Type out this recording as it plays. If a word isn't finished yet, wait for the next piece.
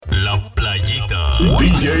la Playita.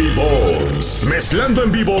 DJ Bones, mezclando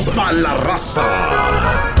en vivo para la raza.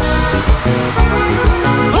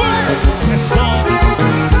 Eso.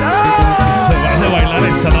 Se va de bailar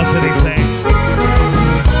esta noche, dice.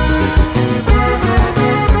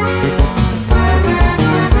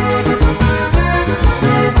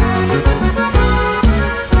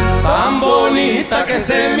 Tan bonita que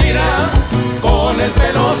se mira, con el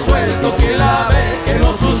pelo suelto, quien la ve que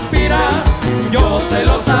no suspira. Yo se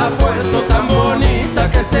los apuesto, tan bonita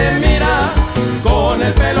que se mira, con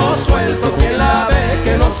el pelo suelto, quien la ve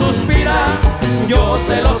que no suspira. Yo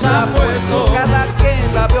se los apuesto. Cada que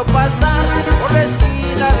la veo pasar por la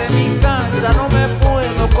esquina de mi casa no me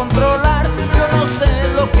puedo controlar. Yo no sé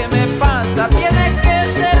lo que me pasa, tiene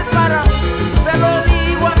que ser para mí. Se lo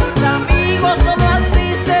digo a mis amigos, solo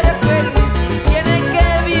así seré feliz. Tienen que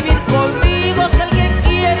vivir conmigo, si alguien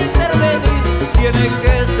quiere intervenir, tiene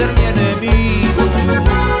que ser mi enemigo.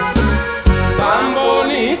 Tan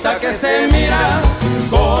bonita que se mira,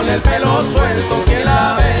 con el pelo suelto, quien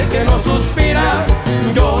la ve que no suspira.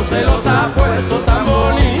 Yo se los apuesto, tan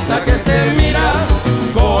bonita que se mira,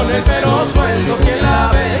 con el pelo suelto, quien la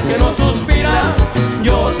ve que no suspira.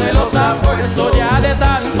 Yo se los apuesto. Ya de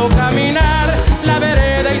tanto caminar la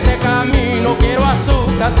vereda hice camino, quiero a su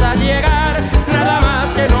casa llegar, nada más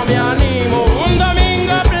que no me animo. Un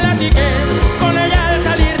domingo platiqué con ella al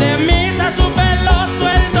salir de misa, su pelo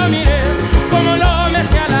suelto miré, como lo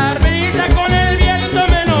mecía la brisa, con el viento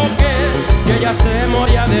me enojé y ella se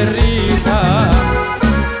moría de risa.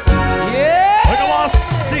 Bueno, más,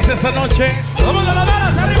 dice esta noche. ¡Vamos a las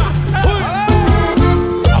balas arriba!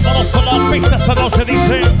 Vámonos a la pista esta noche,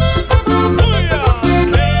 dice.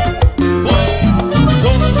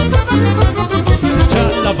 Ya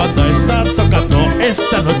la banda está tocando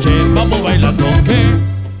esta noche, vamos bailando, qué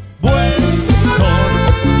buen son.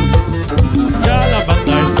 Ya la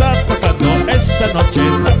banda está tocando esta noche,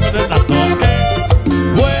 está frenando, qué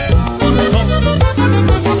buen son.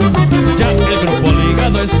 Ya el grupo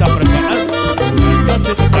ligado está preparando, está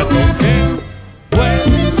tocando, qué buen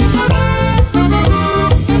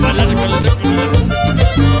son. Bailar con el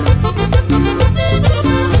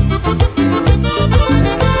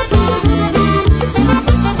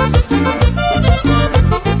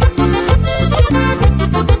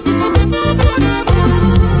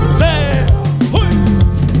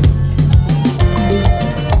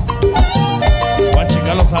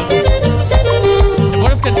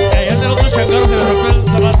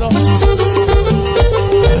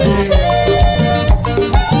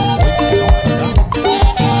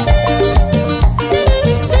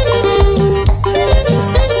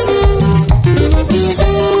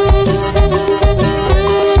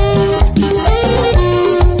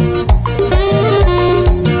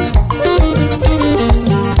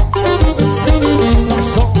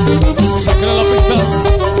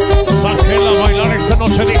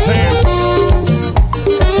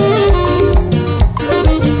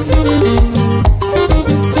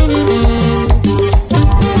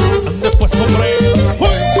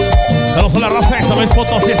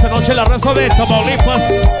la raza de Tamaulipas,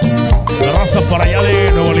 la raza por allá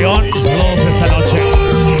de Nuevo León. Saludos esta noche.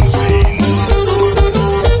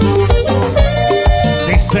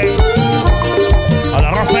 Dice a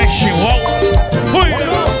la raza de Chihuahua.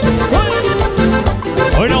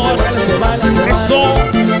 Hoy no más. Eso.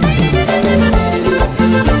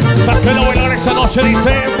 Sáquenlo a bailar esta noche,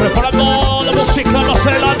 dice. Preparando la música más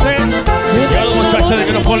adelante. Y a los muchachos de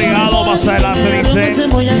grupo ligado más adelante, dice.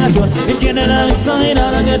 Y tiene la misma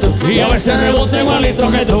mirada que tú, y a veces me gusta igualito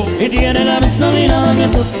que tú. y tiene la misma mirada que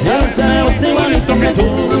tú, y a veces me gusta igualito que tú.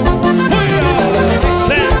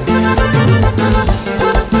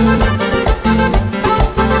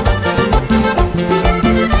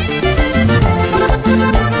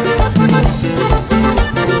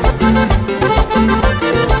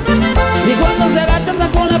 Y cuando se gasta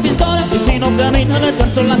con la pistola, y si no camina le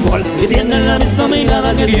canto la cola, y tiene la misma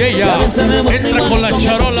mirada que tú, Y ella entra con la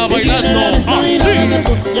charola bailando así.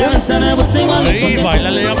 Ahí,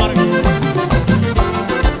 bailale a Mar.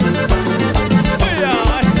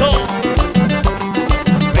 Eso.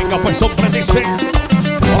 Venga pues, hombre, dice.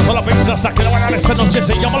 Vamos a la pista, saque la bailar esta noche.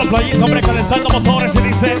 Se llama la Playita, hombre, calentando motores y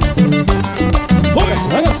dice.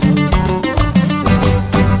 Hágase.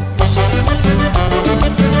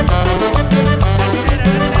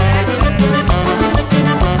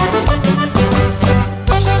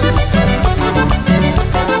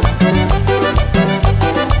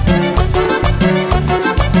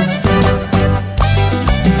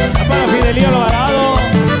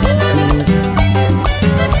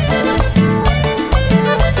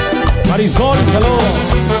 Marisol, saludos.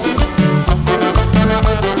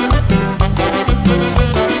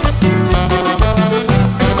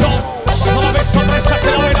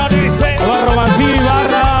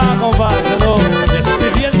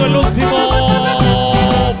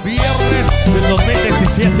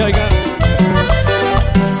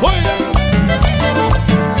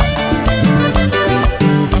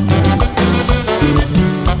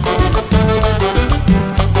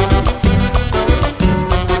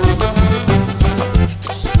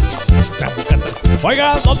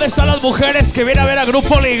 Oiga, ¿dónde están las mujeres que vienen a ver a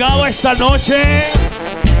Grupo Ligado esta noche?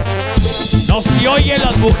 No se oyen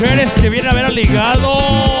las mujeres que vienen a ver al Ligado.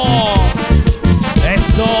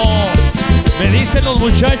 Eso. Me dicen los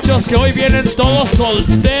muchachos que hoy vienen todos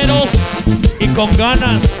solteros y con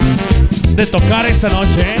ganas de tocar esta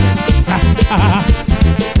noche, ¿eh?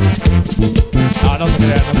 No se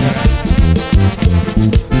crean, no se crean.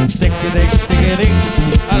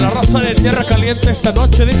 A la raza de Tierra Caliente esta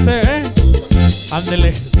noche dice,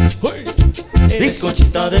 ándele. Eres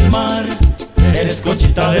conchita del mar, eres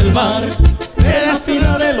conchita del mar, perla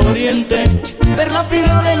fina del oriente, perla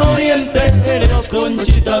fina del oriente, eres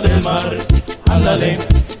conchita del mar. Ándale,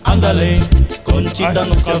 ándale, conchita,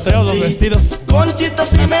 no seas así. Conchita,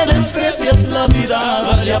 si me desprecias, la vida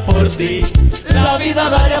daría por ti, la vida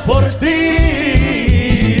daría por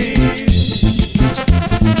ti.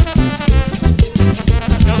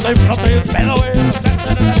 No estoy un pedo, güey.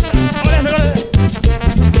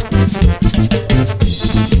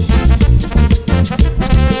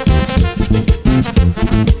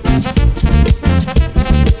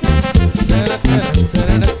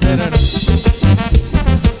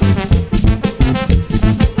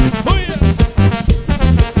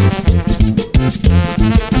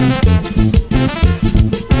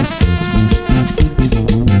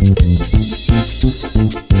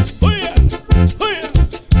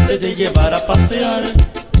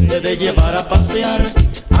 De llevar a pasear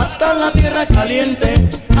hasta la tierra caliente,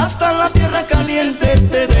 hasta la tierra caliente,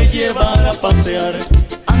 te de llevar a pasear.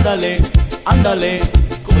 Ándale, ándale,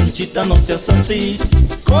 conchita, no seas así.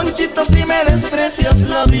 Conchita, si me desprecias,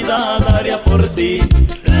 la vida daría por ti,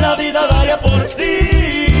 la vida daría por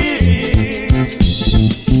ti.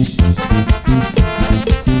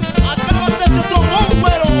 Acábate ese trombón,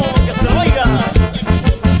 pero que se oiga.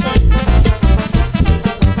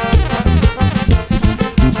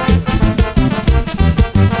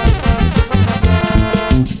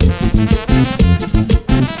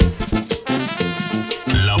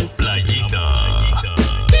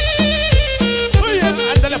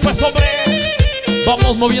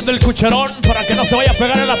 Vamos moviendo el cucharón para que no se vaya a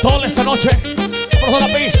pegar el atole esta noche. Vamos a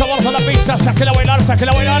la pista, vamos a la pista. Sáquela a bailar,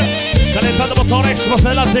 sáquela a bailar. Calentando motores, más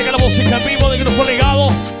adelante llega la música en vivo de Grupo Ligado.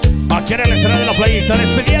 Aquí en el escenario de la Playita,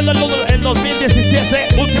 despidiendo el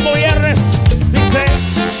 2017, último viernes. Dice,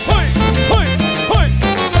 ¡uy, uy, uy!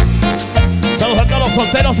 Saludos a todos los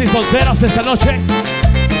solteros y solteras esta noche.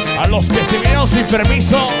 A los que se vinieron sin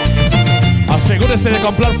permiso, asegúrese de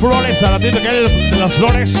comprar flores a la tienda que hay de las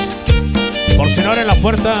flores. Por si no abren la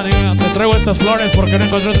puerta, diga, te traigo estas flores porque no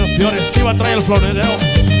encontré otras peores. Te iba a traer el floredero.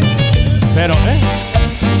 Pero,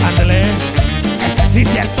 ándale. Sí,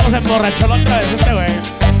 cierto, se emborrachó la otra vez este güey.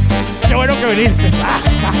 Qué bueno que viniste.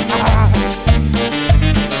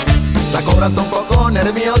 La cobra está un poco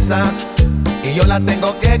nerviosa y yo la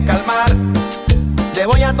tengo que calmar. Le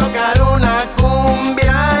voy a tocar una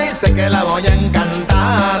cumbia y sé que la voy a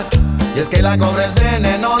encantar. Y es que la cobra es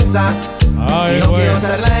venenosa. Ay, y no quiero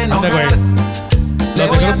hacerla enojar.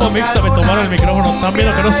 Los de Grupo Mixta me tomaron el micrófono. Están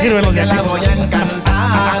viendo que no sirven los de aquí. La voy a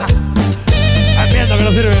encantar. Están viendo que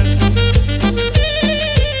no sirven.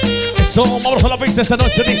 Eso, vamos a la pista esta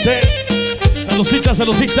noche, dice. Saludcita,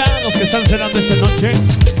 saludcita, los que están cenando esta noche.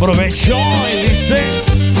 Provecho y dice.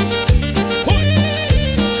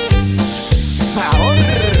 Sabor.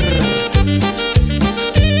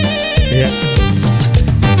 Bien.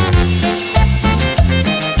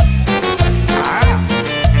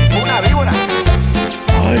 Una víbora.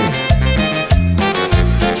 Ay.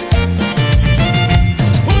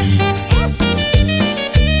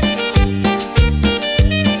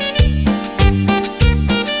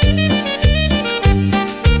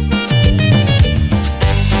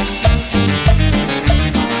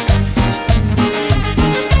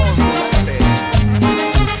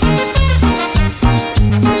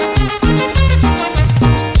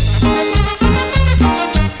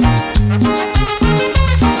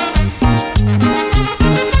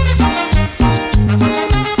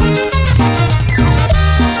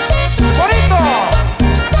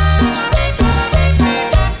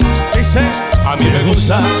 A mí me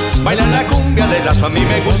gusta bailar la cumbia de lazo, a mí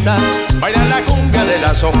me gusta bailar la cumbia de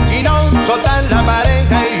lazo y no soltar la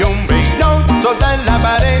pareja y hombre, y no soltar la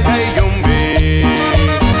pareja y hombre.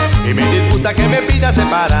 Y me disgusta que me pida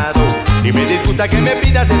separado, y me disgusta que me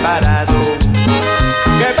pida separado.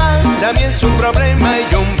 Que para mí es su problema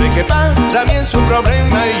y hombre, que para mí es su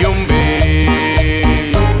problema y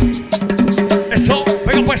hombre. Eso,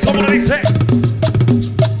 venga pues, como le dice.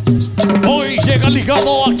 Hoy llega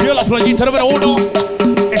Ligado aquí a la Playita número 1.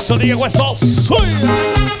 Eso, Diego, eso. ¡Uy!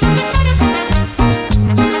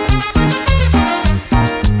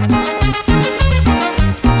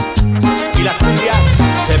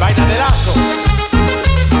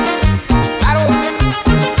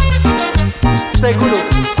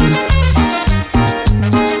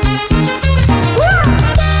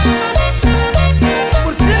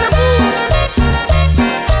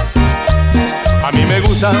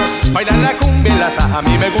 gusta bailar la cumbia en la sa, a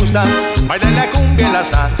mí me gusta bailar la cumbia en la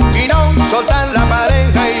sa. Y no soltar la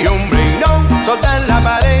pareja y hombre, y no soltar la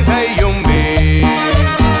pareja y hombre.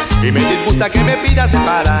 Y me disgusta que me pida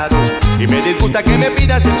separado, y me disgusta que me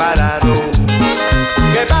pida separado.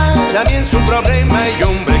 Que vaya bien su problema y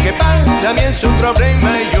hombre, que vaya bien su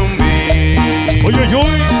problema y hombre. Uy, uy,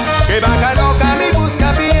 uy. Que vaca loca mi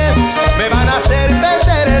busca pies, me van a hacer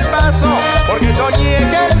perder el paso, porque soñé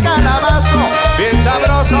que el calabazo bien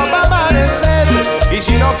sabroso va a amanecer. Y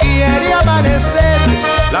si no quiere amanecer,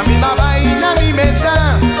 la misma vaina a mí me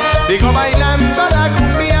da. Sigo bailando la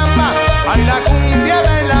cumbia, ay la cumbia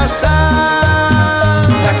de la sa.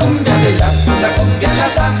 La cumbia de la sa, la cumbia de la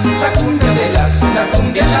sa, la cumbia de la sa, la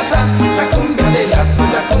cumbia de la sa, la cumbia de la sa,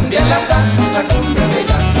 la cumbia de la sa, la cumbia de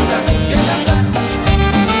la sa, la cumbia de la sa.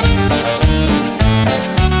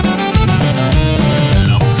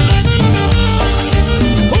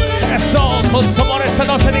 Eso, con sabor esta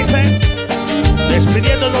noche dice.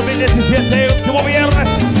 Despidiendo el 2017, último viernes.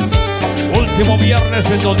 Último viernes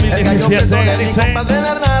del 2017, dice. Compadre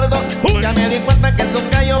Bernardo, ya me di cuenta que es un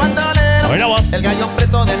gallo bandolero. Oiga vos. El gallo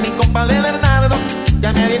preto de mi compadre Bernardo,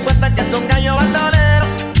 ya me di cuenta que es un gallo bandolero.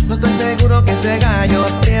 No estoy seguro que ese gallo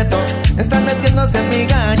prieto está metiéndose en mi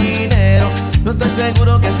gallinero. No estoy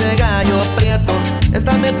seguro que ese gallo prieto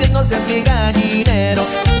está metiéndose en mi gallinero.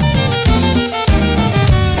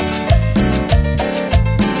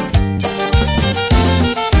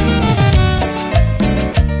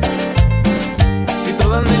 Si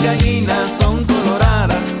todas mis gallinas son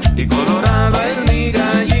coloradas y colorado es mi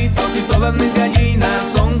gallito. Si todas mis gallinas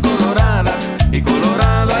son coloradas y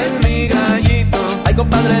colorado es mi gallito. Ay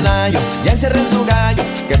compadre Nayo, ya encierren su gallo,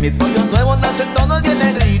 que mis pollos nuevos nacen todos bien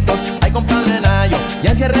negritos. Ay compadre Nayo,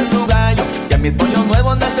 ya encierren su gallo, que mis pollos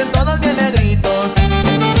nuevos nacen todos bien negritos.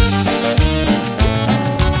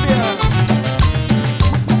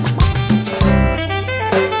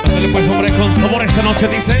 Ándale pues hombre, con sabor esta noche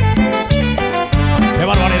dice. Qué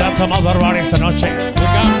barbaridad, más barbaridad esta noche.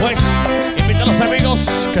 Oigan pues, invita a los amigos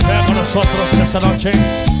que estén con nosotros esta noche.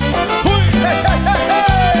 ¡Uy!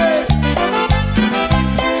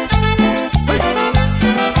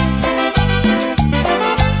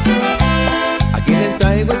 Aquí les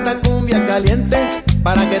traigo esta cumbia caliente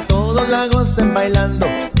para que todos la gocen bailando.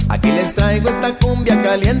 Aquí les traigo esta cumbia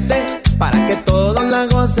caliente para que todos la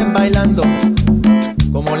gocen bailando.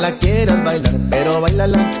 Como la quieras bailar, pero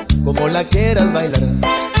bailala como la quieras bailar.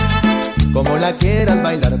 Como la quieras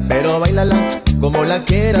bailar, pero bailala como la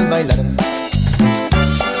quieras bailar.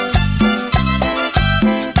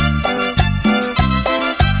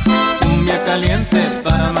 Cumbia caliente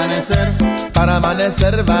para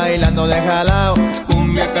amanecer bailando de jalao.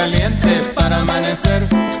 Cumbia caliente para amanecer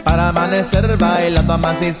bailando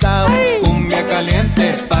amacizao. Cumbia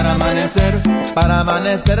caliente para amanecer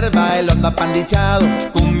bailando apandichado.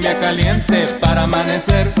 Cumbia caliente para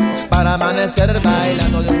amanecer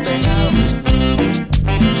bailando despegado.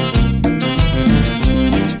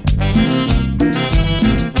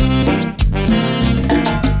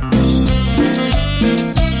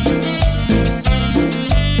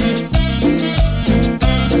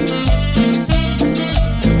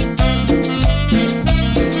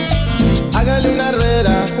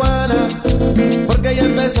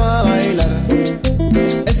 A bailar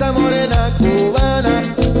esa morena cubana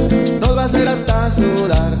nos va a hacer hasta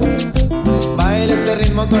sudar. Baila este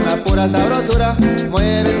ritmo con la pura sabrosura.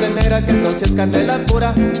 Muévete negra que esto sí es candela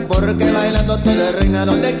pura, porque bailando tú eres reina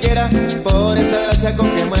donde quiera. Por esa gracia con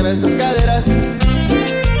que mueves tus caderas.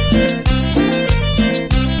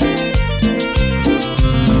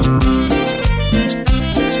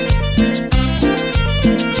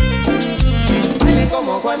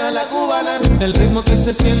 Como Juana la cubana, el ritmo que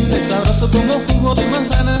se siente sabroso como jugo de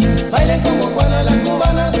manzana. Bailen como Juana la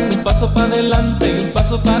cubana, un paso para adelante y un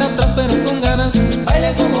paso para atrás pero con ganas.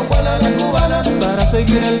 Bailen como Juana la cubana, para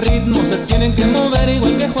seguir el ritmo se tienen que mover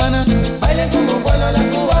igual que Juana. Bailen como Juana la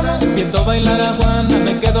cubana, viendo bailar a Juana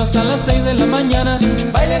me quedo hasta las 6 de la mañana.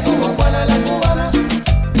 Bailen como Juana la cubana.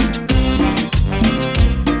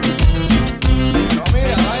 No,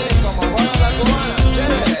 mira, bailen como Juana la cubana,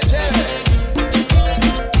 chévere, chévere.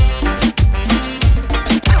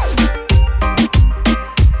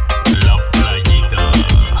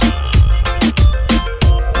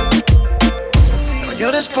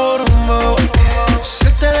 Por un bobo, si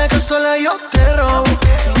te dejo sola yo te robo.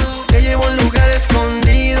 Te llevo a un lugar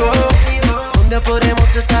escondido donde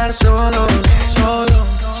podremos estar solos, solos,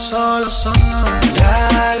 solos, solos.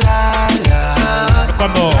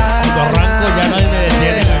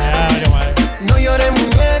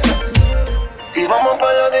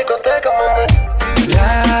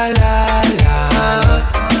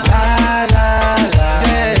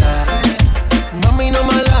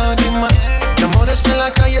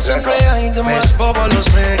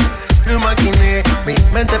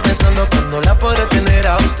 mente pensando cuando la podré tener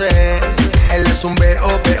a usted. Él es un veo,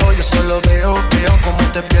 yo solo veo como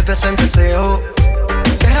te pierdes en deseo.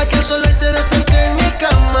 Deja que el sol te despierte en mi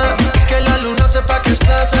cama, que la luna sepa que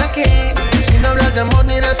estás aquí. Sin hablar de amor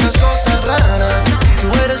ni de esas cosas raras.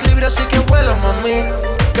 Tú eres libre así que vuela, mami.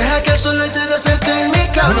 Deja que el sol te despierte en mi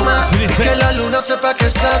cama, que la luna sepa que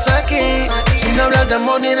estás aquí. Sin hablar de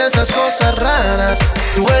amor ni de esas cosas raras.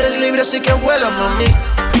 Tú eres libre así que vuela, mami.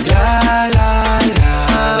 La la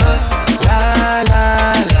la, la la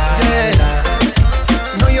la, la.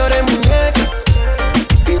 No llores, muñeca,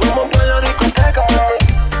 y vamos pa' la discoteca, mami.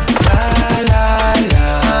 La la la,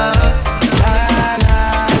 la la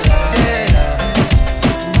la.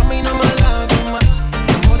 Mami, no me lágrimas,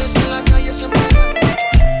 amores en la calle se me.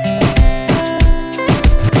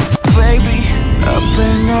 Baby,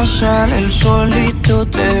 apenas sale el solito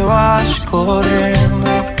te vas corriendo.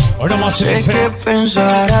 Sé que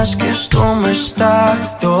pensarás que esto me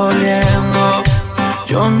está doliendo.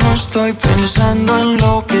 Yo no estoy pensando en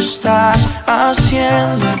lo que estás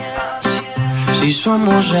haciendo. Si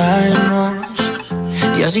somos ajenos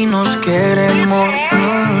y así nos queremos.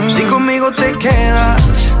 Si conmigo te quedas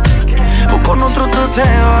o con otro tú te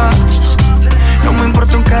vas, no me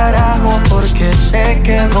importa un carajo porque sé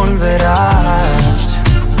que volverás.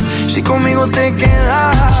 Si conmigo te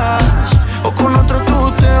quedas o con otro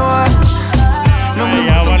tú te vas, no me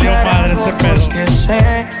importa un carajo porque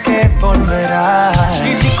sé que volverás.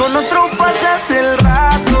 Y si con otro pasas el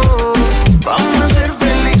rato, vamos a ser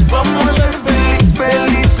feliz, vamos a ser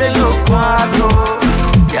felices los cuatro.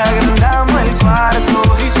 Y agrandamos el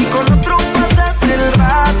cuarto. Y si con otro pasas el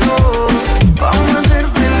rato, vamos a ser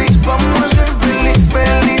feliz, vamos a ser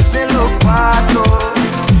felices los cuatro.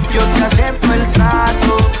 Yo te acepto el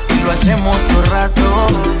trato y lo hacemos todo rato.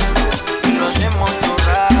 Y lo hacemos todo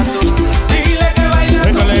rato. Dile que baila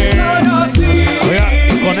conmigo, sí. Oiga,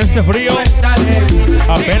 con este frío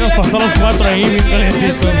apenas pasó los 4 ahí bien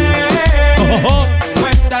calentitos.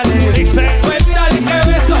 Cuéntale que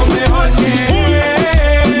beso mejor que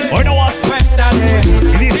hoy no vas. Cuéntale.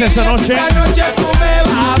 Y dice esta noche tú me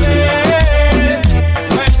vas a ver.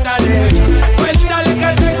 Cuéntale que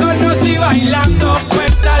te conocí bailando.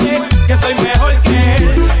 Cuéntale que soy mejor que él.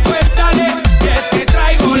 Cuéntale que te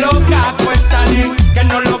traigo loca. Cuéntale que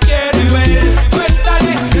no lo quieres ver.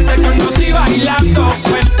 Cuéntale que te conocí bailando.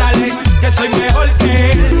 Cuéntale que soy mejor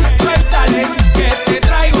que él. Cuéntale que te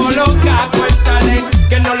traigo loca. Cuéntale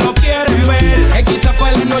que no lo quieres ver. Que quizá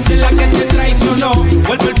fue la noche en la que te traicionó.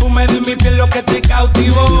 Fue el perfume de mi piel lo que te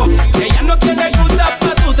cautivó. Que ya no tiene excusa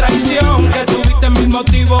para tu traición. Que tuviste mil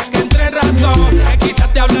motivos que entre razón. Que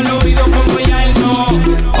quizás te habla al oído como ya él no.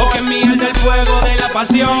 O que miel del fuego de la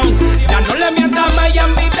pasión. Ya no le mientas más y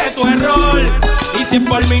admite tu error. Y si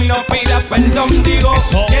por mí lo pidas perdón, digo,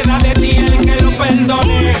 queda de ti el que lo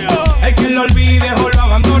perdone. El que lo olvide o lo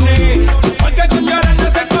abandone. Porque con llorar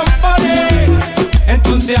no se compone.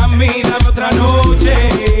 Entonces a mí dame otra noche.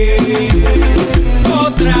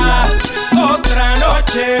 Otra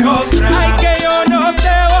noche, otra. Ay, que yo no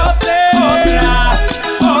te boté.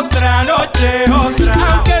 Otra noche, otra.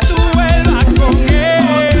 Aunque tú vuelvas con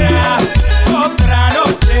él. Otra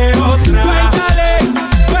noche, otra.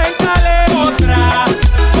 Cuéntale, otra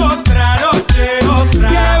noche, otra.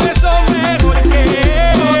 Que beso mejor que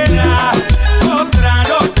él. Otra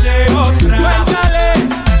noche, otra.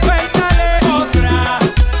 Cuéntale, otra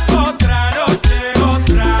noche,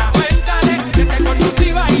 otra. Cuéntale que te conocí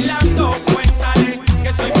bailando. Cuéntale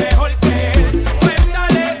que soy mejor que él.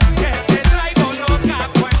 Cuéntale que te traigo loca.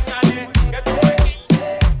 Cuéntale que tú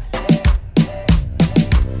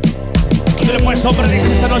 ¿Qué le puedes hombre dice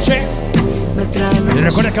esta noche? Y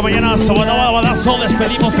recuerda que mañana sábado Abadazo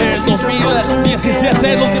despedimos el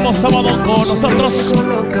 2017, el último sábado con nosotros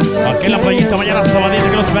aquí en la playita. Mañana sabadito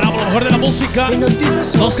que nos esperamos lo mejor de la música,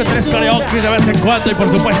 2 que 3 karaoke de vez en cuando y por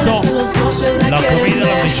supuesto la comida,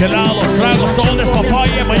 los micheladas, los tragos, todo el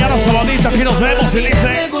despapalle. Mañana sabadito aquí nos vemos y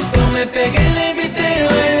dice me pegué, le invité,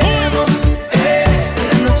 bailemos.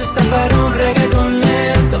 La noche está para un reggaetón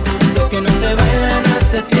lento. Esos que no se bailan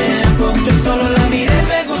hace tiempo. Yo solo la miré,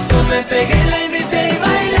 me gustó, me pegué, la invité y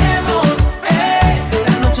bailemos.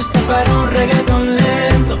 La noche está para un reggaetón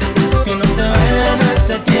lento. Esos que no se bailan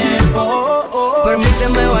hace tiempo.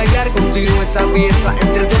 Permíteme bailar contigo esta pieza.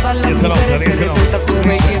 Entre todas las mujeres se resalta tu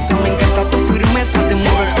belleza. Me encanta tu firmeza, te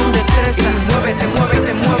mueves con destreza. Muévete,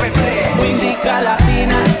 muévete, muévete. Windica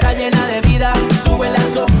latina, está llena de vida. Sube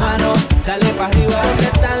las 2 manos, dale pa' arriba. ¿Dónde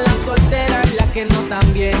están las solteras y las que no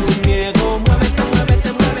tan bien? Sin miedo, muévete,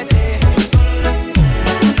 muévete, muévete.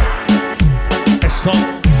 eso.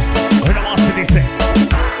 Hoy nomás se dice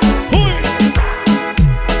uy.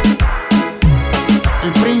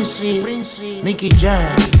 Nicky Jam.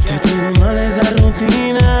 Te tiene mal esa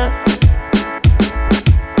rutina.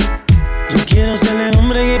 Yo quiero ser el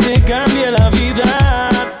hombre que te cambie la vida.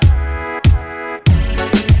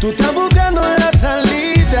 Tú estás buscando la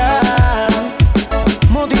salida.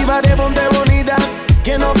 Motívate, ponte bonita,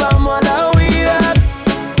 que nos vamos a la huida.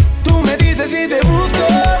 Tú me dices si te busco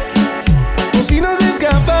o si nos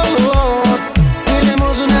escapamos.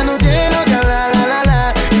 Tenemos una noche loca, la la la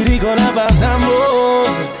la, y rico la pasamos.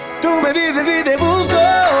 Tú me dices si te busco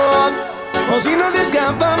o si nos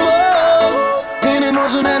escapamos.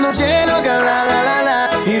 Tenemos una noche loca, la la la la,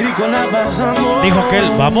 y rico la pasamos. Dijo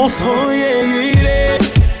aquel, vamos. Oye, yo iré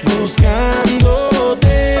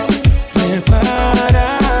buscándote,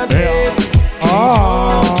 prepárate, que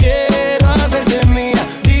yo quiero hacerte mía.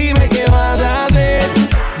 Dime qué vas a hacer,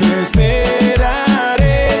 no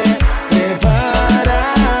esperaré.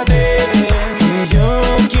 Prepárate, que yo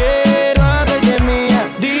quiero hacerte mía.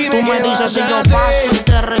 Dime Tú me qué dices vas si a yo hacer. paso y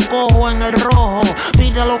te recojo en el rojo.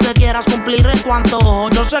 Pide lo que quieras, cumpliré tu antojo.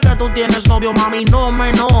 Yo sé que tú tienes novio, mami, no me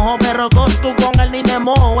enojo, pero tú con él ni me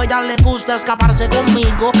mojo. Ella le gusta escaparse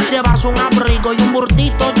conmigo, llevarse un abrigo y un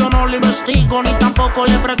burtito. Yo no le investigo, ni tampoco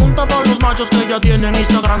le pregunto por los machos que ella tiene en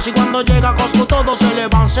Instagram. Si cuando llega a Costco todos se le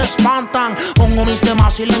van, se espantan. Pongo mis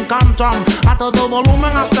temas y le encantan a todo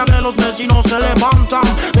volumen hasta que los vecinos se levantan.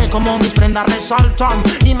 Ve como mis prendas resaltan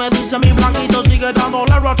y me dice mi blanquito sigue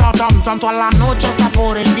dándole ratatam. Tanto a la noche hasta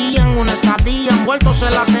por el día, en una estadía envueltos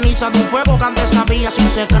en la ceniza de un fuego que antes sabía sin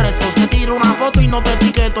secretos. Te tiro una foto y no te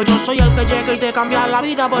etiqueto. Yo soy el que llega y te cambia la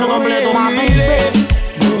vida por completo, mami.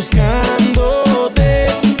 Buscándote,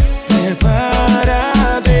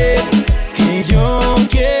 prepárate, que yo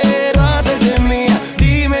quiero hacerte mía.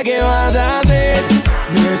 Dime qué vas a hacer,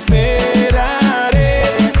 no esperaré.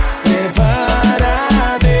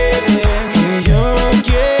 Prepárate, que yo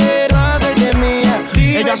quiero hacerte mía.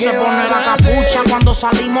 Dime Ella se qué pone vas la a hacer. capucha cuando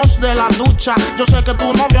salimos de la ducha. Yo sé que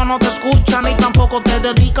tu novio no te escucha ni tampoco te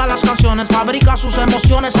dedica las canciones. Fabrica sus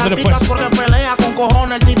emociones salpicas porque pelea con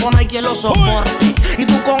cojones. El tipo no hay quien lo soporte. Y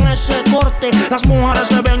tú con ese corte, las mujeres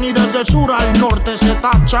te ven y desde el sur al norte se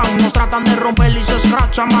tachan. Nos tratan de romper y se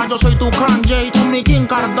escrachan. Más yo soy tu Kanye y tú mi Kim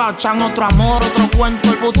Kardashian. Otro amor, otro cuento,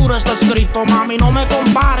 el futuro está escrito. Mami, no me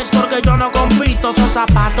compares porque yo no compito. Son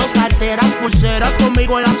zapatos, carteras, pulseras,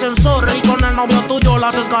 conmigo el ascensor y con el novio tuyo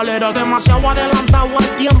las escaleras. Demasiado adelantado al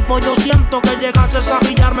tiempo, yo siento que llegaste a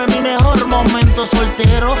pillarme mi mejor momento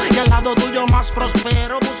soltero y al lado tuyo más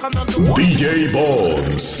prospero, buscando en tu DJ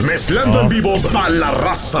Bones, mezclando en vivo para la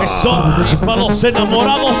raza. Eso, y para los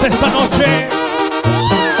enamorados de esta noche.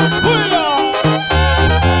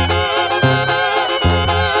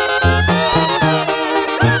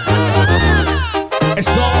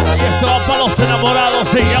 Eso, y esto va para los enamorados.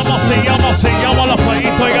 Se llama la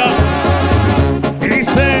fueguito, oiga. Y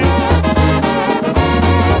dice...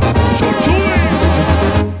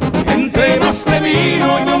 Entre más te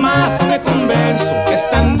miro, yo más me convenzo que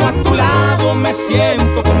estando a tu lado me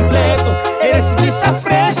siento completo. Eres brisa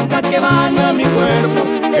fresca que baña mi cuerpo.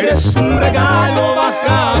 Eres un regalo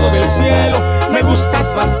bajado del cielo. Me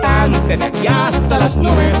gustas bastante de aquí hasta las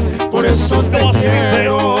nubes. Por eso te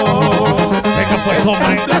quiero. Es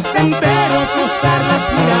tan placentero cruzar las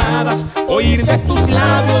miradas, oír de tus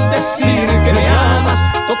labios decir que me amas,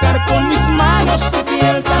 tocar con mis manos tu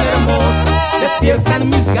piel tan hermosa. Despiertan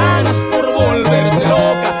mis ganas por volverte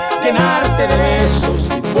loca, llenarte de besos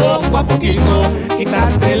y poco a poquito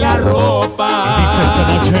quitarte la ropa.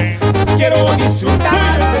 Quiero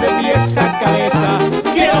disfrutarte de pies a cabeza,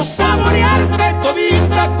 quiero saborearte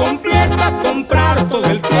todita, completa, comprar todo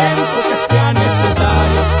el tiempo que sea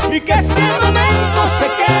necesario y que ese momento se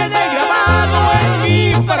quede grabado en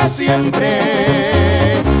mí para siempre.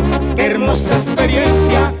 Qué hermosa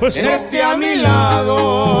experiencia tenerte a mi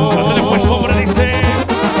lado. Ándale pues, hombre, dice.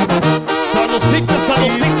 Saludcita,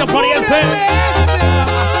 saludcita, pariente.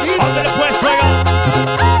 Ándale pues, juega.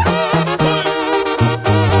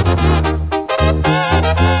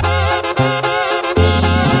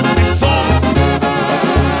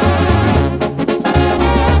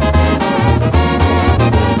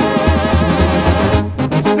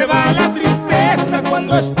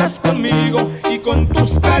 Cuando estás conmigo y con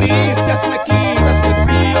tus caricias me quitas el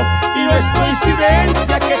frío. Y no es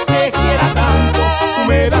coincidencia que te quiera tanto, tú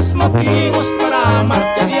me das motivos para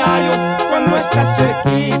amarte a diario. Cuando estás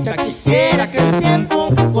cerquita quisiera que el tiempo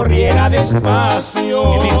corriera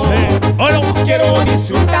despacio. Quiero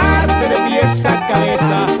disfrutarte de pies a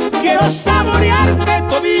cabeza, quiero saborearte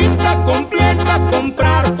todita, completa,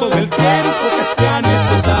 comprar todo el tiempo que sea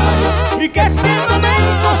necesario y que ese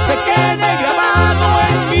momento se quede grabado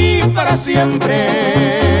en mí para siempre.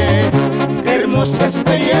 Qué hermosa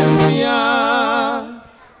experiencia.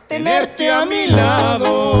 tenerte a mi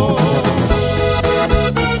lado.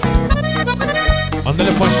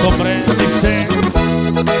 Ándale pues, hombre, dice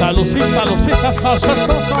salucita,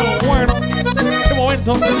 bueno, qué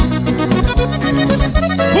momento.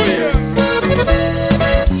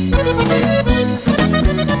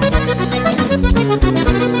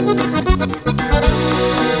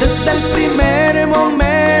 Desde el primer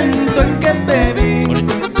momento en que te vi,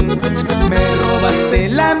 me robaste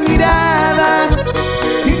la mirada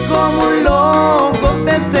y como un loco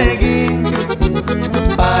te seguí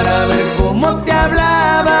para ver cómo te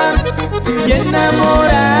hablaba y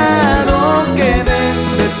enamorado quedé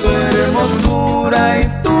de tu hermosura y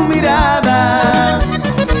tu mirada.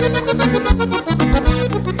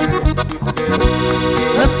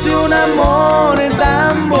 Nació un amor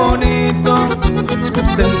tan bonito,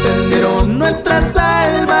 se entendieron nuestras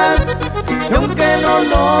almas y aunque no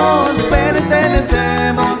nos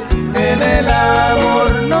pertenecemos, en el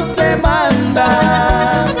amor no se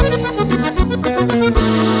manda.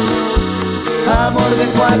 Amor de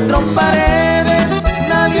cuatro paredes,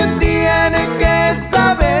 nadie tiene que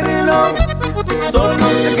saberlo. Solo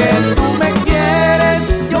sé que tú me quieres,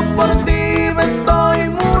 yo por ti me estoy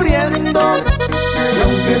muriendo. Y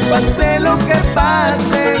aunque pase lo que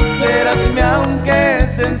pase, serás mi aunque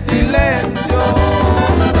es en silencio.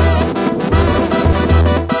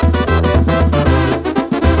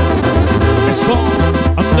 Eso,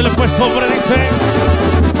 ándale pues, hombre, dice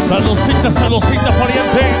salucita,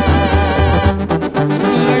 pariente.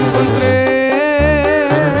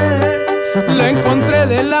 La encontré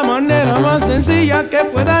de la manera más sencilla que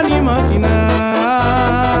puedan imaginar.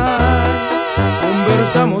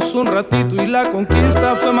 Conversamos un ratito y la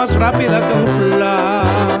conquista fue más rápida que un flash.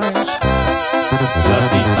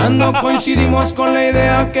 Platicando coincidimos con la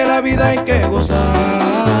idea que la vida hay que gozar.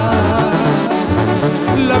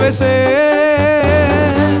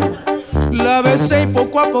 La besé y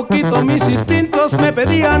poco a poquito mis instintos me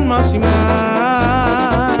pedían más y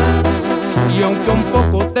más. Y aunque un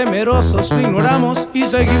poco temerosos lo ignoramos y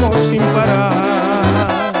seguimos sin parar.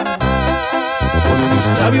 Con mis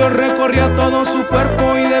labios recorría todo su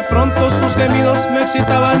cuerpo y de pronto sus gemidos me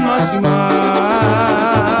excitaban más y más.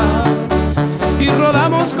 Y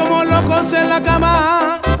rodamos como locos en la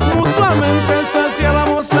cama, mutuamente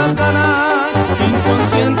saciábamos las ganas.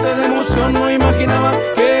 Inconsciente de emoción no imaginaba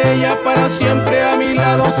que ella para siempre a mi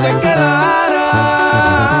lado se quedara.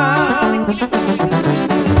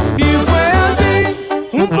 Y fue así,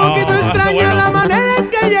 un poquito extraña la manera en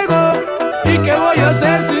que llegó. ¿Y qué voy a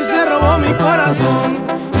hacer si se robó mi corazón?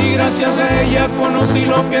 Y gracias a ella conocí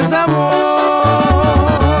lo que es amor.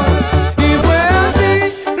 Y fue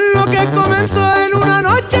así, lo que comenzó en una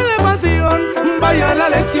noche de pasión. Vaya la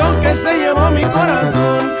lección que se llevó mi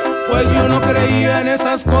corazón, pues yo no creía en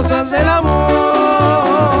esas cosas del amor.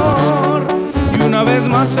 Y una vez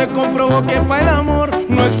más se comprobó que para el amor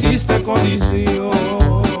no existe condición.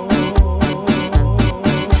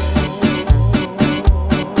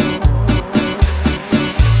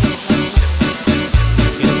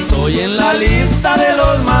 Estoy en la lista de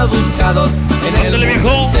los más buscados en el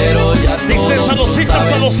mundo entero, ya dice salucita,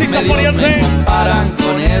 pariente. Me comparan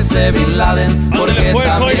con ese Bin Laden, porque pues,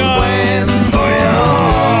 también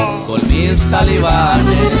cuento con mis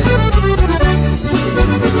talibanes.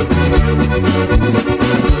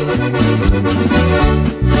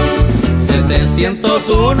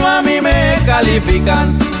 701 a mí me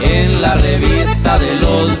califican en la revista de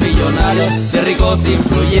los billonarios, de ricos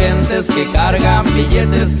influyentes que cargan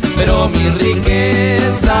billetes, pero mi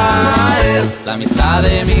riqueza es la amistad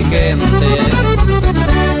de mi gente.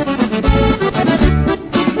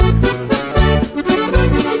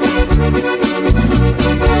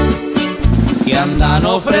 Que andan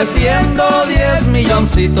ofreciendo 10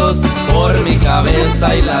 milloncitos por mi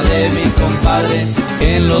cabeza y la de mi compadre.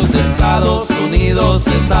 En los Estados Unidos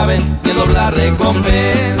se sabe que doblar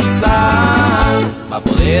recompensa va a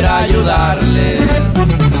poder ayudarles.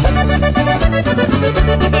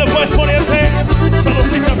 Después poniente,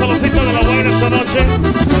 saludcita de la buena esta noche.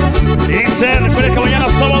 Dice, recuerden que mañana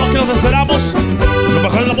sábado que nos esperamos. Lo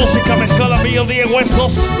mejor de la música mezclada mío, 10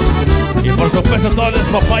 huesos. Y por supuesto todo el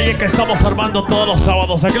despapalle que estamos armando todos los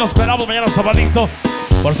sábados. Aquí nos esperamos mañana sabadito.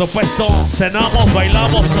 Por supuesto, cenamos,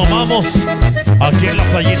 bailamos, tomamos aquí en la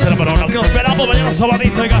playita de la Marona. Aquí nos esperamos mañana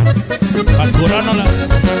sabadito, oiga, a curárnosla.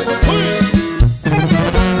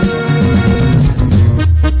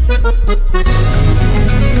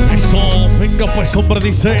 Eso, venga pues, hombre,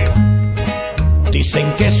 dice. Dicen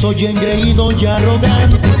que soy engreído y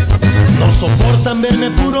arrogante, no soportan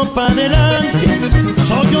verme puro pa' adelante.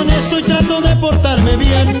 Soy honesto y trato de portarme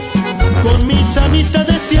bien, con mis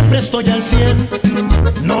amistades siempre estoy al 100.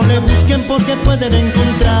 No debe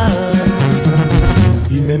encontrar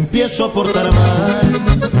y me empiezo a portar mal.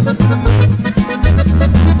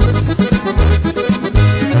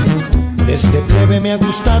 Desde plebe me ha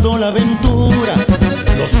gustado la aventura,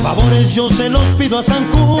 los favores yo se los pido a San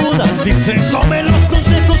Judas. Dice, tome los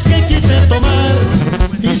consejos que quise tomar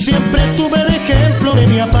y siempre tuve de ejemplo de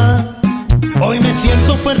mi papá. Hoy me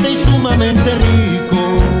siento fuerte y sumamente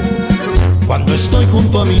rico cuando estoy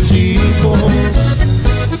junto a mis hijos.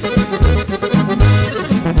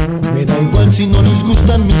 Me da igual si no les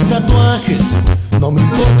gustan mis tatuajes, no me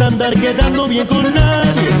importa andar quedando bien con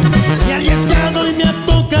nadie. Me he arriesgado y me ha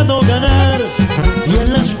tocado ganar, y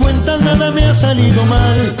en las cuentas nada me ha salido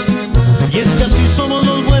mal. Y es que así somos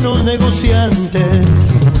los buenos negociantes.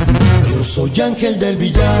 Yo soy ángel del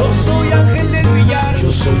billar, yo soy ángel del billar,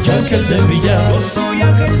 yo soy ángel del billar, yo soy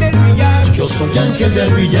ángel del billar, yo soy ángel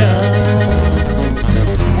del billar.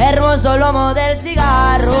 Hermoso lomo del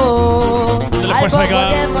cigarro, al poco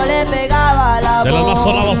tiempo le pegaba la voz. De los más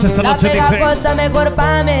sonados esta noche dice. La pegajosa mejor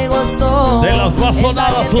pa' me gustó. De los más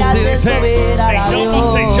sonados dice. Se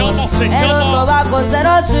llama. El otro bajo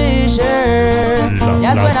cero switcher.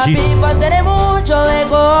 Ya suena pipa, seré mucho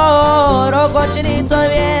mejor. O cochinito y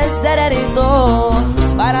bien serenito,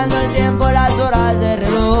 parando el tiempo, las horas de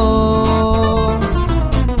reloj.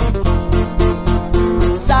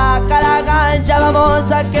 Saca la gancha,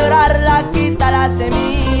 vamos a quebrarla, quita la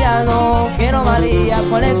semilla, no quiero malía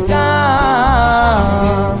con la ska.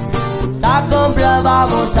 Saca un plan,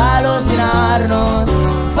 vamos a alucinarnos,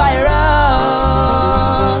 fire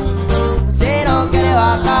up. Si no quiere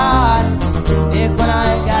bajar, y con la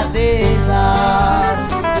cartiza.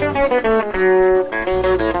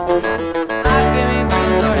 Aquí me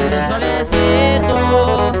encuentro en el solecito.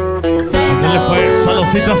 Dile pues,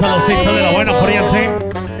 saludcita de la buena corriente.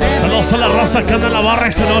 Saludos a la raza que anda en la barra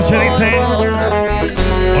esta noche, dice.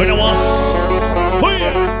 Hoy nomás. ¡Uy!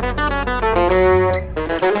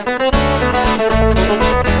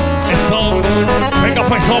 Eso. Venga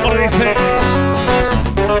pues, hombre, dice.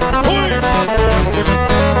 ¡Uy!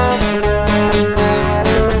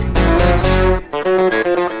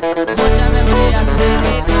 Muchas memorias de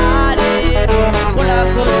mi cali, por la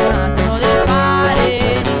corona se no dejare.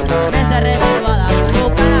 Me cerré privada con tu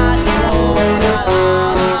canal,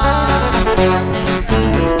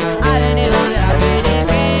 ha venido de la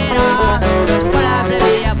pelejera, por la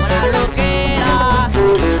plebeya, por la loquera.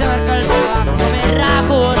 Se marca el trabajo, no me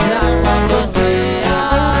rajo, sea cuando sea.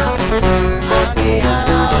 Aquí a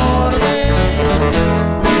la orden,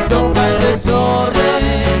 listo para el desorden.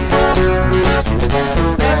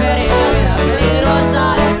 Preferí la vida peligrosa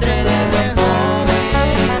entre desde joven.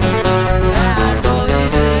 Ganando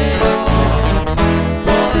dinero,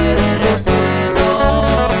 poder y respeto.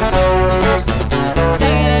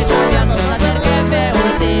 Seguiré chambeando para ser jefe,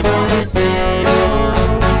 último deseo.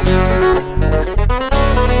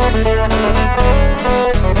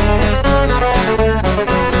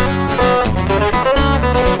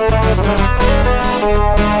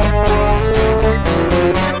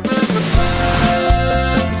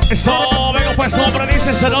 Eso, venga pues, hombre, dice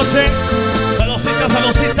esta noche. Saludcitas,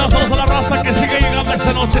 saludos a la raza que sigue llegando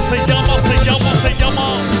esta noche. Se llama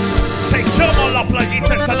la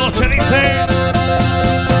playita esta noche, dice.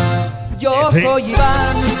 Yo Sí. soy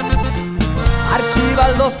Iván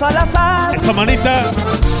Archibaldo Salazar. Esa manita.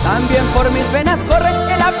 También por mis venas corre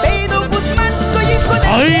el apellido Guzmán. Soy hijo del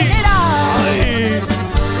general. Ay.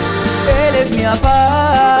 Él es mi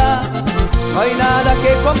papá. No hay nada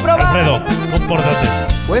que comprobar. Alfredo, compórtate.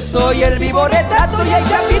 Pues soy el vivo retrato y hay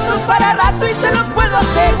chapitos para rato y se los puedo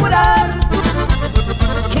asegurar.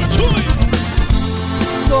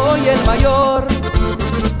 Soy el mayor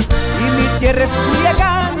y mi tierra es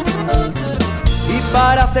Culiacán. Y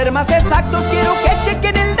para ser más exactos quiero que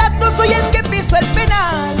chequen el dato. Soy el que piso el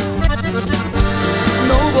penal.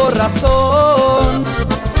 No hubo razón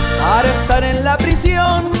para estar en la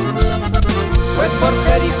prisión, pues por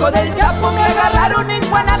ser hijo del Chapo me agarraron en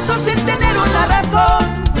Guanatos sin tener una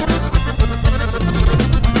razón.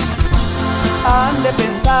 Han de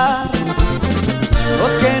pensar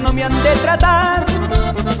los que no me han de tratar,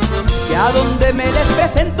 que a donde me les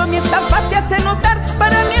presento mi estampa se hace notar.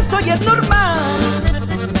 Para mí eso ya es normal.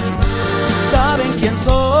 Saben quién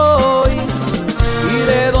soy y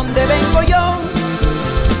de dónde vengo yo,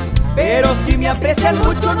 pero si me aprecian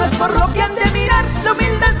mucho no es por lo que han de mirar. La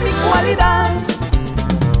humildad es mi cualidad.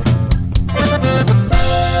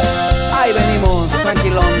 Ahí venimos,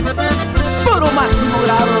 tranquilón, puro máximo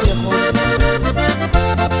grado, viejo.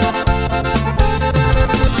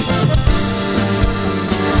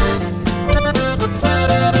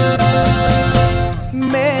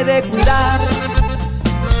 Me he de cuidar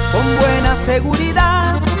con buena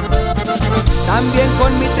seguridad. También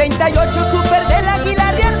con mi 38 Super del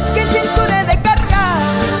Águila Real, que el cinturé de cargar.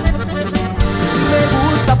 Me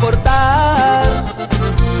gusta portar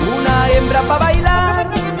una hembra pa' bailar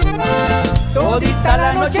todita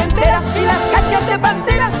la noche entera, y las cachas de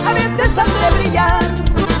pantera a veces han de brillar.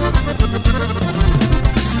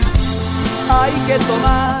 Hay que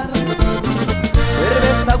tomar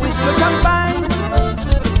cerveza, whisky o champán,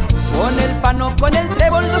 con el pano, con el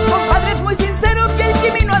trébol, los compadres muy sinceros, y el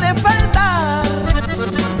Jimmy no ha de faltar.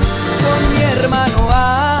 Con mi hermano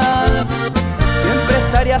Al siempre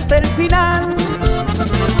estaré hasta el final.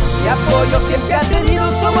 Mi apoyo siempre ha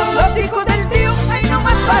tenido, somos los hijos del trío, ahí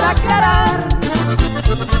nomás para aclarar.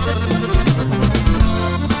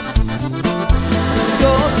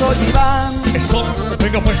 Yo soy Iván. Eso,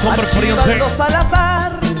 venga pues, hombre pariente.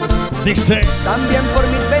 Salazar. Dice. También por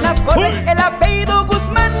mis venas corre el apellido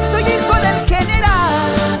Guzmán, soy hijo del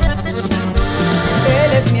general.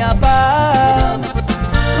 Él es mi papá,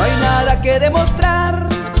 no hay nada que demostrar,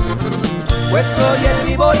 pues soy el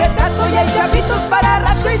vivo retrato y hay chapitos para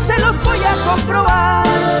rato y se los voy a comprobar.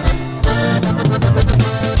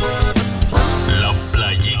 La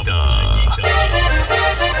Playita.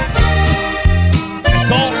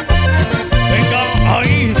 Eso. Venga,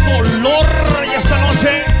 ahí, dolor. Y esta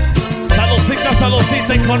noche,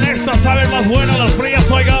 saludcita, y con esta saben más buenas las frías,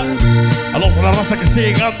 oiga. A la raza que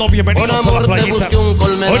sigue llegando, bienvenidos a la Playita. Te busqué un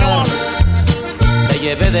colmenar, te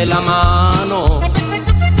llevé de la mano.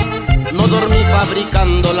 No dormí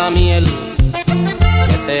fabricando la miel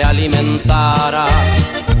que te alimentara.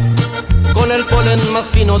 Con el polen más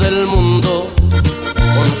fino del mundo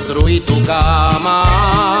construí tu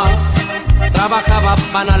cama. Trabajaba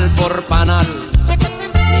panal por panal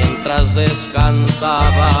mientras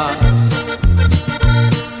descansabas.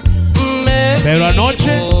 Pero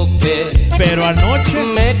anoche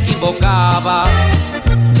me equivocaba.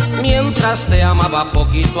 Mientras te amaba,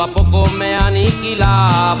 poquito a poco me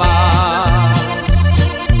aniquilabas.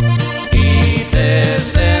 Y te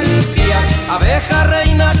sentías abeja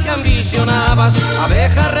reina que ambicionabas,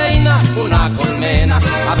 abeja reina, una colmena,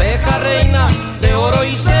 abeja reina de oro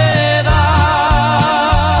y seda.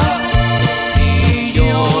 Y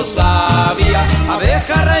yo sabía,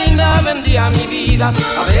 abeja reina vendía mi vida,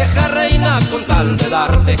 abeja reina con tal de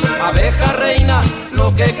darte, abeja reina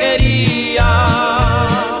lo que quería.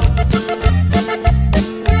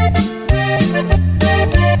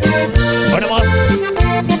 Bueno más,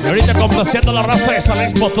 y ahorita complaciendo la raza de San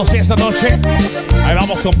Luis Potosí esta noche. Ahí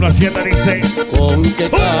vamos complaciendo, dice. ¿Con qué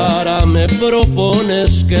cara me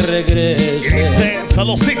propones que regrese? Y dice,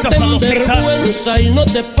 saludcita. Ten vergüenza y no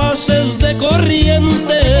te pases de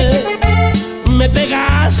corriente. Me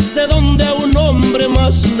pegaste donde a un hombre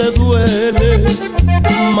más le duele.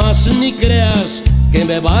 Mas ni creas que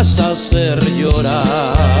me vas a hacer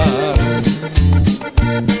llorar.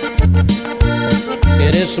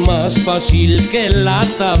 Eres más fácil que la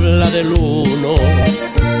tabla del 1.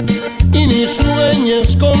 Y ni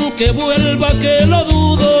sueñes con que vuelva, que lo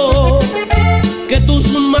dudo. Que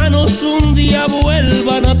tus manos un día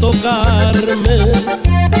vuelvan a tocarme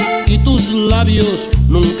y tus labios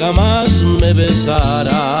nunca más me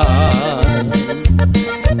besarán.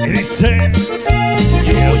 Y dice,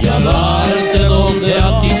 voy a darte donde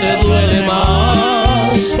a ti te duele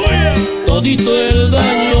más. Todito el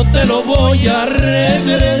daño te lo voy a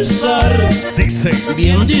regresar. Dice,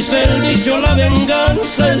 bien dice el dicho, la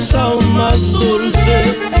venganza es aún más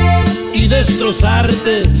dulce. Y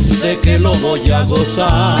destrozarte sé que lo voy a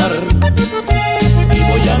gozar. Y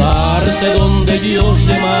voy a darte donde yo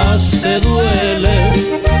sé más te duele.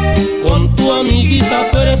 Con tu amiguita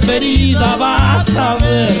preferida vas a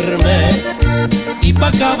verme. Y pa'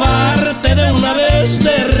 acabarte de una vez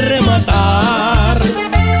de rematar,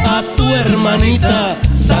 a tu hermanita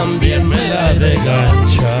también me la he de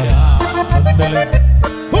ganchar.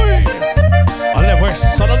 Vale pues,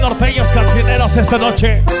 son los norteños cantineros esta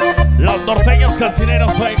noche. Los norteños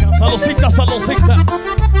cantineros, oigan, saludcita.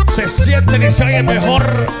 Se sienten y se oyen mejor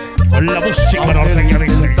con la música norteña,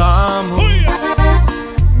 dice.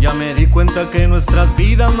 Ya me di cuenta que nuestras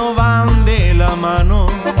vidas no van de la mano.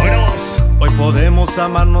 Hoy podemos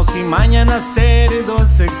amarnos y mañana ser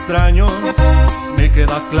dos extraños. Me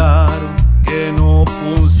queda claro que no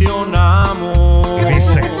funcionamos. Y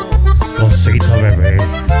dice, cosita bebé.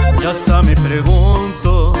 Y hasta me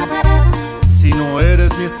pregunto, si no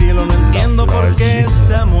eres mi estilo, no entiendo por qué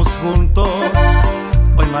estamos juntos.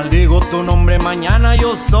 Hoy maldigo tu nombre, mañana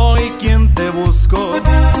yo soy quien te busco.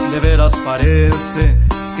 De veras parece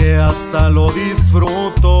que hasta lo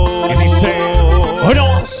disfruto. Y dice,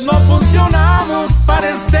 no funcionamos,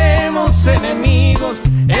 parecemos enemigos.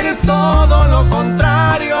 Eres todo lo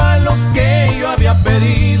contrario a lo que yo había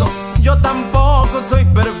pedido. Yo tampoco soy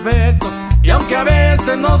perfecto, y aunque a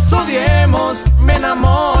veces nos odiemos, me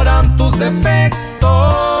enamoran tus defectos.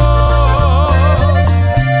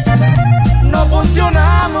 No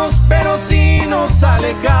funcionamos, pero si nos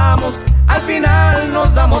alejamos, al final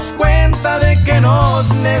nos damos cuenta de que nos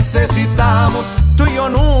necesitamos. Tú y yo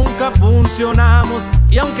nunca funcionamos,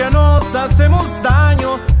 y aunque nos hacemos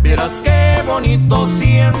daño, vieras qué bonito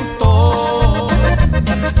siento.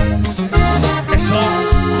 Eso,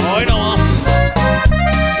 hoy nomás.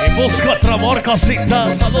 Y busco otro amor,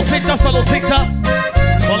 cosita. Saludcita, saludcita.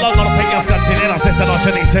 Son las norteñas cantineras esta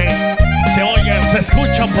noche, dice. Se oyen, se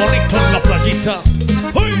escuchan bonito en la playita.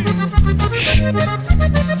 ¡Uy!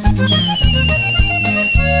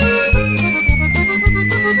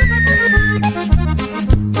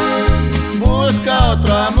 Busca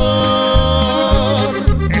otro amor.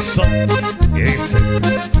 Eso, y dice.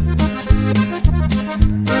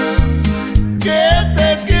 Que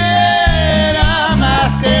te quiera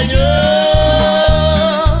más que yo.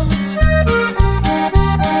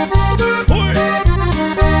 ¡Uy!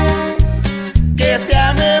 Que te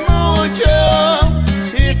ame mucho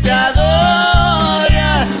y te adore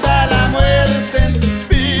hasta la muerte.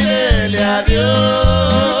 Pídele a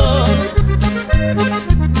Dios.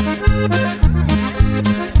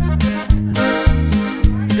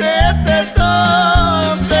 Que te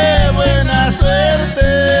toque buena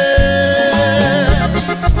suerte.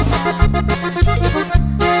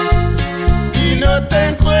 Y no te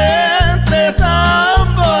encuentres a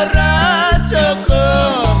un borracho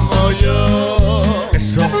como yo.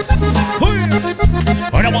 Eso. ¡Uy!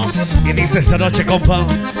 Ahora vamos. Y dice esta noche, compa.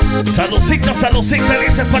 Saludcita, saludcita,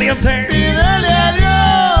 dice el pariente. Pídele a Dios.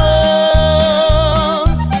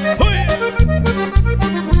 ¡Uy!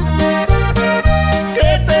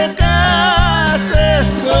 Que te cases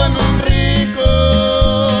con un rico.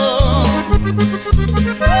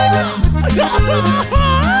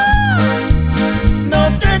 No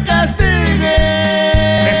te castigues.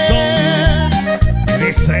 Eso. Y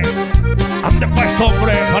dice. Ande pues,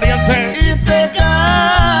 hombre, pariente. Y te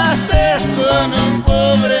cases con un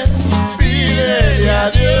pobre. Pídele a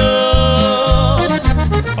Dios.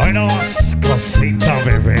 Hoy nomás, cosita,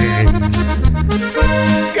 bebé.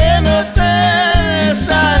 Que no te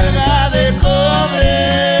salga de cobre.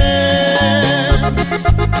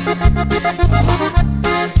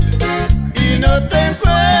 Y no te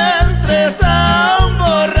encuentres a un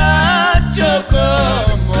borracho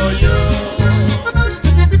como yo.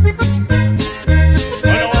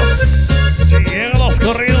 Bueno, si llegan los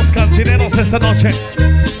corridos cantineros esta noche.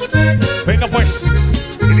 Venga pues.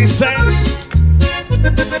 Y dice.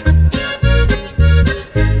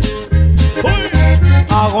 ¡Uy!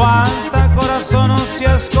 Aguanta, corazón, no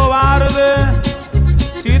seas cobarde.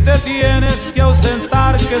 Si te tienes que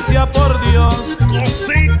ausentar, que sea por Dios.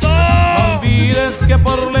 ¡Cosita! No olvides que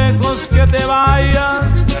por lejos que te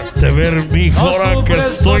vayas, De ver, mijo, no ahora que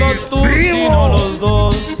sufres estoy solo tú, sino los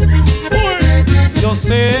dos. ¡Uy! Yo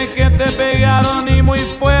sé que te pegaron y muy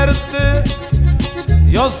fuerte.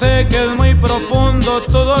 Yo sé que es muy profundo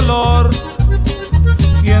tu dolor.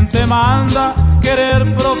 ¿Quién te manda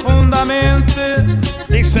querer profundamente?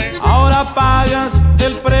 Dice. Ahora pagas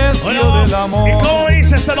el precio Bueno, del amor. ¿y cómo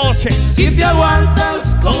dice esta noche? Si te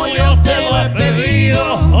aguantas como yo te lo he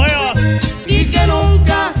pedido, Oiga, y que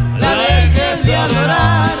nunca la dejes de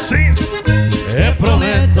adorar, sí. te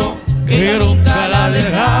prometo que nunca la he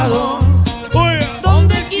dejado. Oiga,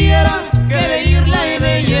 Donde quiera que de irla y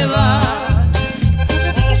de llevar.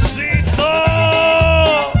 cosito.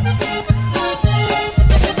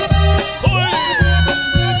 Uy.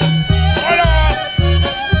 Buenas.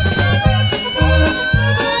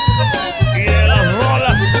 Y de las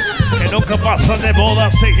rolas que nunca pasan de moda,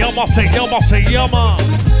 se llama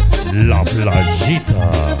La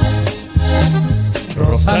Playita.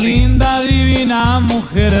 Rosalinda, divina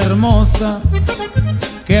mujer hermosa,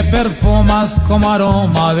 que perfumas como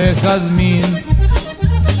aroma de jazmín.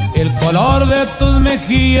 El color de tus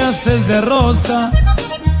mejillas es de rosa,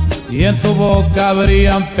 y en tu boca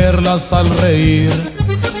brillan perlas al reír.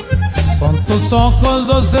 Son tus ojos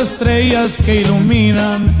dos estrellas que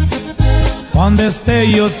iluminan con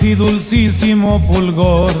destellos y dulcísimo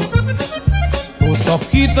fulgor. Tus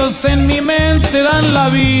ojitos en mi mente dan la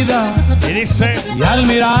vida, Y dice. y al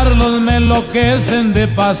mirarlos me enloquecen de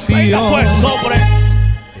pasión. Venga pues, hombre.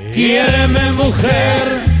 Quiéreme,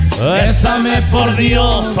 mujer, bésame por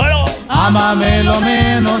Dios, Bueno. ámame lo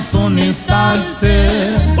menos un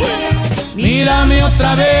instante. Mírame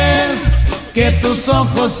otra vez, que tus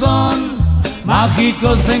ojos son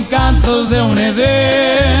mágicos encantos de un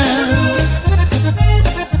Edén.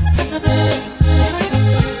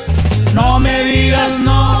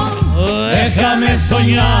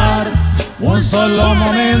 soñar un solo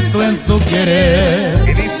momento en tu querer.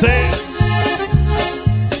 Y dice,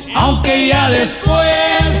 aunque ya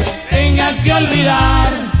después tenga que olvidar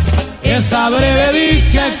esa breve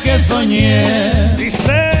dicha que soñé.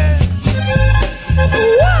 Dice,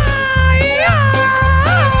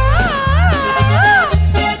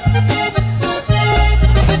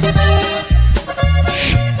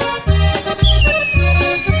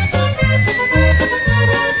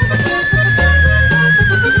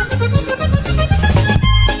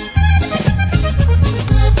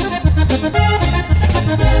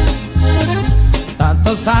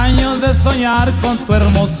 tantos años de soñar con tu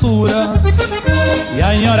hermosura y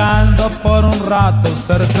añorando por un rato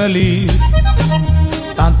ser feliz.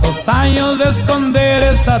 Tantos años de esconder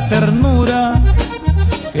esa ternura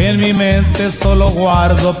que en mi mente solo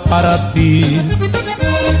guardo para ti.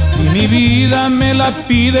 Si mi vida me la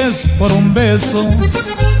pides por un beso,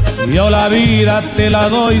 yo la vida te la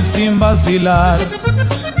doy sin vacilar.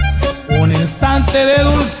 Un instante de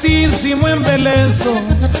dulcísimo embeleso,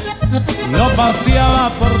 yo paseaba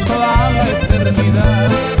por toda la eternidad.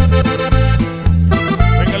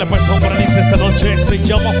 Véngale pues, hombre, dice esta noche, se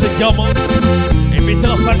llama. Invite a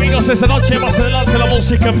los amigos esta noche, más adelante la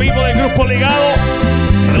música en vivo del Grupo Ligado.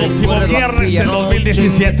 El último viernes del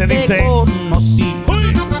 2017, dice. Te conocí,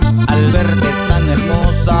 al verte tan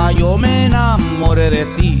hermosa yo me enamoré de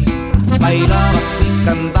ti. Bailabas y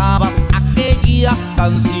cantabas aquella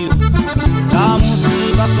canción, la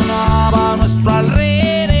música sonaba a nuestro alrededor.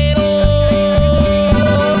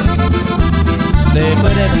 Te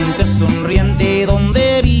pregunté sonriente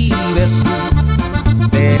dónde vives tú.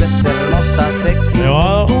 Te ves hermosa, sexy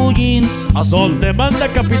con tu jeans azul. Donde manda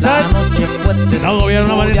capitán, la noche fue no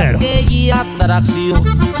gobierno marinero. de aquella atracción,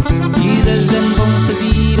 y desde entonces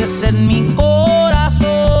vives en mi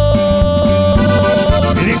corazón.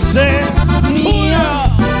 Y dice, mía,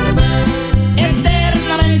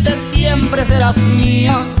 eternamente siempre serás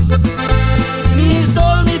mía. Mi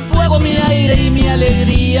sol, mi fuego, mi aire y mi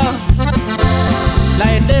alegría,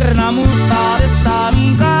 la eterna musa de esta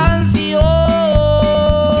mi canción.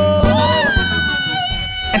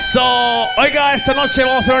 eso. Oiga, esta noche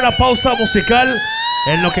vamos a hacer una pausa musical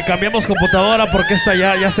en lo que cambiamos computadora porque esta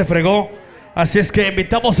ya se fregó. Así es que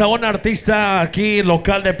invitamos a una artista aquí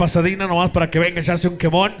local de Pasadena nomás para que venga a echarse un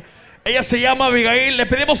quemón. Ella se llama Abigail. Le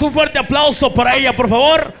pedimos un fuerte aplauso para ella, por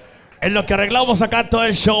favor. En lo que arreglamos acá todo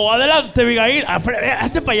el show. Adelante, Abigail.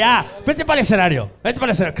 Hazte para allá. Vete para el escenario. Vete para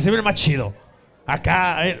el escenario, que se viene más chido.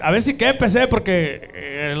 Acá, a ver si queda empecé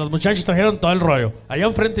porque los muchachos trajeron todo el rollo. Allá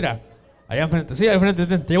enfrente, irá. Allá enfrente. Sí, allá enfrente.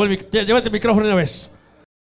 Llévate el micrófono una vez.